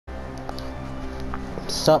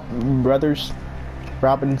Sup, brothers?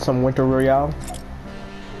 Robbing some winter Royale.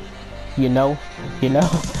 You know,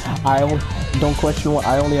 I don't question what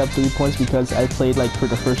I only have 3 points because I played like for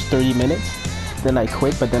the first 30 minutes, then I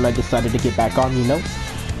quit, but then I decided to get back on,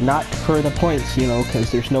 not for the points,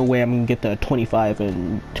 because there's no way I'm gonna get the 25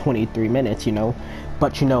 and 23 minutes,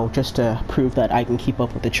 but just to prove that I can keep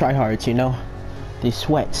up with the tryhards, these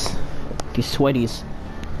sweaties.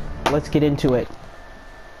 Let's get into it.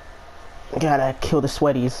 Gotta kill the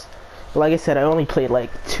sweaties. Like I said, I only played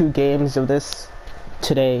like 2 games of this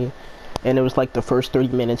today, and it was like the first 30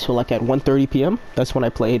 minutes, so like at 1:30 p.m. that's when I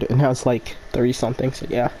played, and now it's like 30 something, so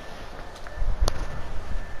yeah.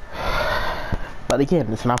 But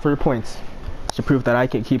again, it's not for the points, it's to prove that I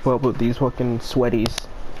can keep up with these fucking sweaties.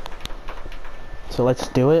 So let's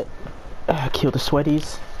do it. Kill the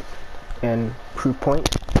sweaties and prove point.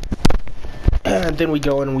 And then we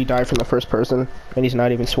go and we die from the first person, and he's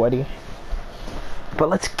not even sweaty. But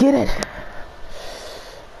let's get it.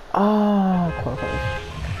 Okay.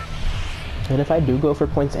 And if I do go for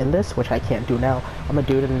points in this, which I can't do now, I'm gonna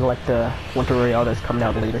do it in like the Winter Royale that's coming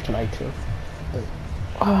out later tonight too.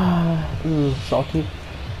 Salty.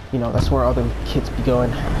 That's where all the kids be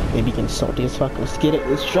going. They be getting salty as fuck. Let's get it.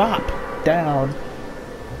 Let's drop down.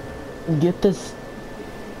 Get this.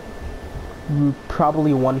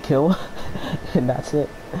 Probably 1 kill, and that's it.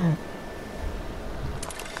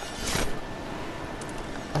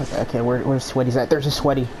 Okay, where's Sweaty's at? There's a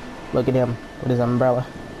Sweaty. Look at him with his umbrella.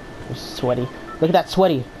 There's Sweaty. Look at that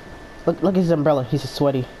Sweaty. Look at his umbrella. He's a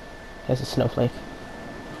Sweaty. He has a snowflake.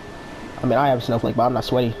 I mean, I have a snowflake, but I'm not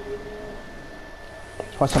sweaty.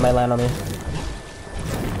 Watch somebody land on me.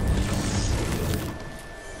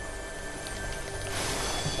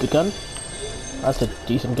 Good gun? That's a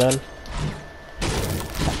decent gun.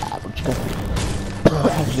 Average gun.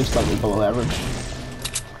 Actually slightly below average.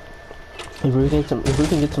 If we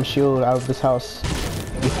can get some shield out of this house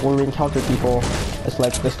before we encounter people, it's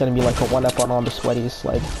gonna be like a 1-up on all the sweaties.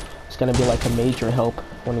 Like, it's gonna be like a major help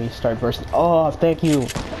when we start versing. Oh, thank you.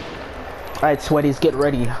 Alright, sweaties, get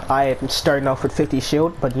ready. I'm starting off with 50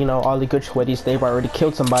 shield, but all the good sweaties, they've already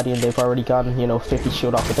killed somebody and they've already gotten 50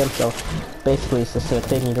 shield off of them. So basically, it's the same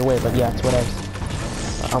thing either way. But yeah, it's what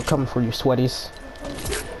I'm coming for you, sweaties.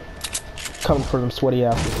 Coming for them sweaty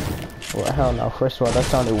ass. Well, hell no. First of all, that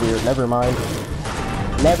sounded weird. Never mind.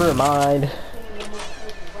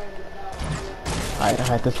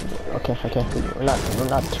 Alright, this. Okay. We're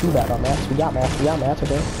not too bad on mats. We got mats.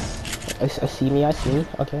 Okay. I see me.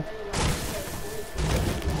 Okay.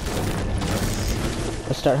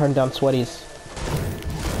 Let's start hunting down sweaties.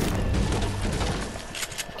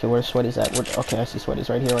 Okay, where's sweaties at? Okay, I see sweaties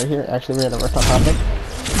right here. Actually, we're gonna rip on top of it.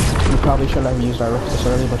 We probably shouldn't have used our rift this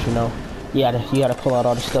early, but you gotta pull out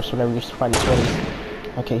all the stuff whenever you find the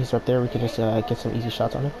sweaties. Okay, he's right there. We can just get some easy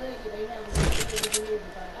shots on him.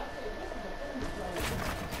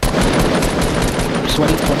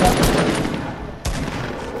 Sweaty, what's up?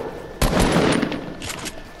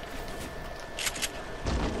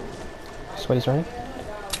 Sweaty's running.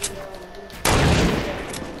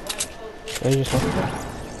 Where you just went?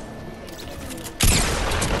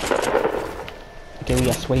 Okay, we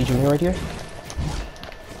got Sweaty Jr. right here.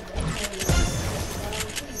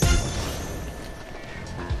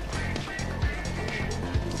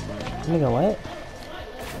 Nigga, what?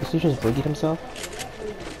 This dude just boogied himself?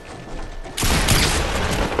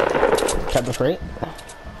 Type of freight?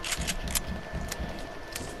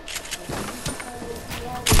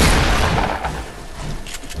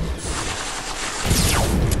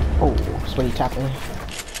 Oh, Sweaty tapping.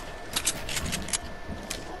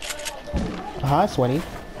 Hi, Sweaty.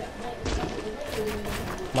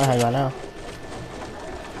 My high right now.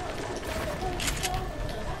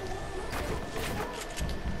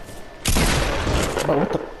 Oh, what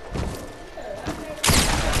the?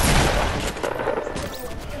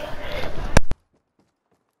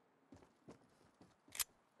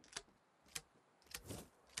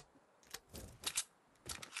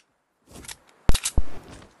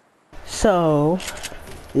 So,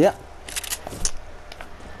 yeah.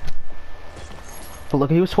 But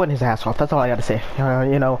look, he was sweating his ass off. That's all I gotta say.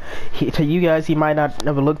 To you guys, he might not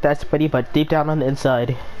never look that sweaty, but deep down on the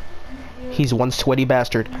inside, he's one sweaty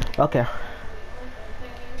bastard. Okay.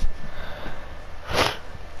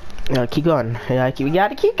 Keep going. We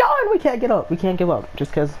gotta keep going. We can't get up. We can't give up.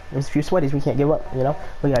 Just because there's a few sweaties, we can't give up. We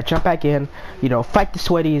gotta jump back in. Fight the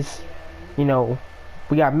sweaties.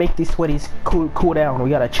 We gotta make these sweaties cool down. We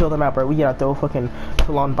gotta chill them out, bro. We gotta throw a fucking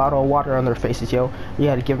full-on bottle of water on their faces, yo. We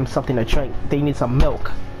gotta give them something to drink. They need some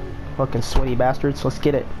milk. Fucking sweaty bastards. Let's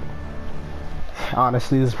get it.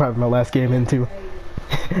 Honestly, this is probably my last game in too.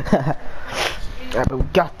 Alright, but we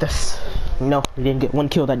got this. You know, we didn't get one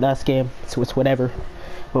kill that last game, so it's whatever.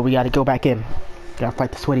 But we gotta go back in. Gotta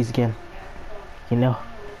fight the sweaties again. You know?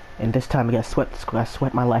 And this time I gotta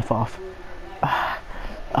sweat my life off.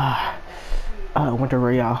 Winter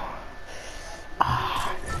Royale.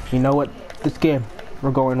 You know what? This game,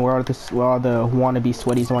 we're going where all the wannabe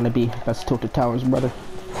sweaties wanna be. That's Tilted Towers, brother.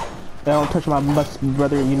 Don't touch my bus,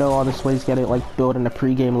 brother. You know all the sweaties gotta like build in the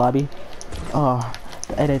pre-game lobby. Oh,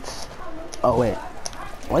 the edits. Oh wait,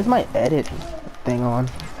 why is my edit thing on?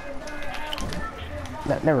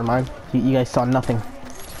 Never mind. You guys saw nothing.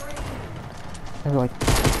 They were like,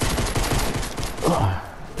 ugh.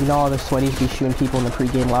 You know all the sweaties be shooting people in the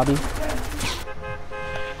pre-game lobby.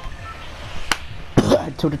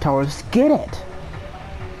 Tilted Towers, get it!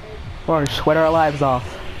 Or sweat our lives off.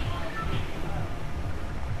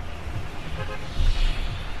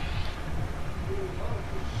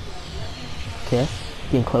 Okay,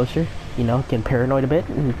 getting closer. You know, getting paranoid a bit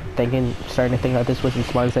and starting to think that this was the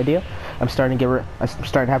smartest idea. I'm starting to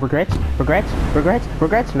have regrets.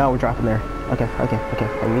 No, we're dropping there. Okay.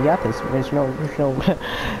 Hey, we got this.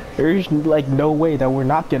 There's like no way that we're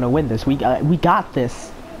not gonna win this. We got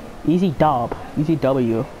this. Easy dub, easy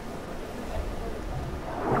W.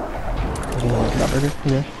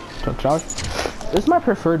 Yeah. This is my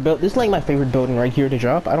preferred build. This is like my favorite building right here to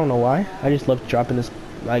drop. I don't know why. I just love dropping this,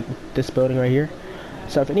 like this building right here.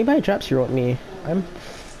 So if anybody drops here with me, I'm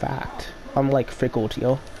fat. I'm like fickled,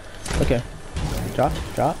 yo. Okay. Drop,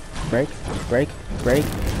 break. Okay.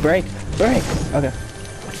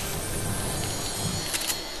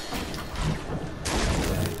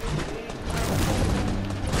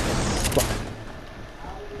 Fuck.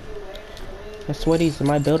 The sweaties in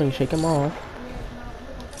my building, shake them off.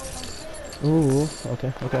 Ooh,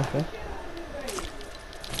 okay. I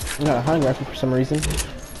got a hunting rifle for some reason.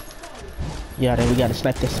 Yeah, then we gotta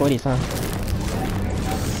snipe the sweaties, huh?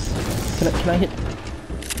 Can I hit?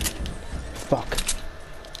 Fuck.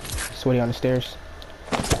 Sweaty on the stairs.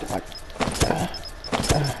 What?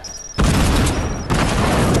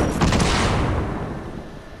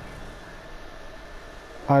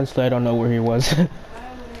 Honestly, I don't know where he was.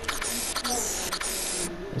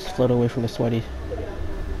 Let's float away from the sweaty.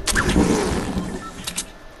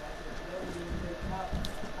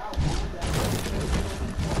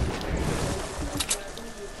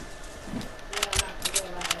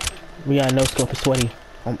 We got no scope and sweaty.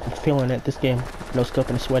 I'm feeling it this game. No scope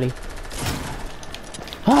and sweaty.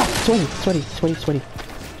 Ah! Sweaty.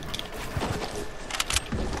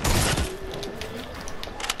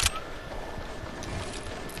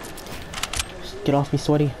 Just get off me,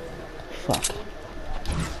 sweaty. Fuck.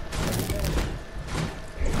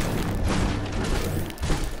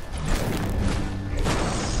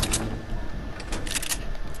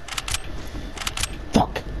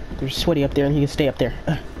 Fuck! There's sweaty up there and he can stay up there.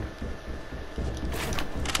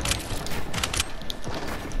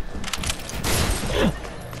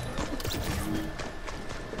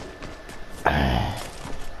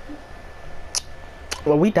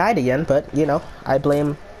 Well, we died again, but, you know, I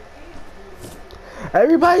blame...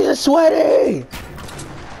 Everybody's a sweaty!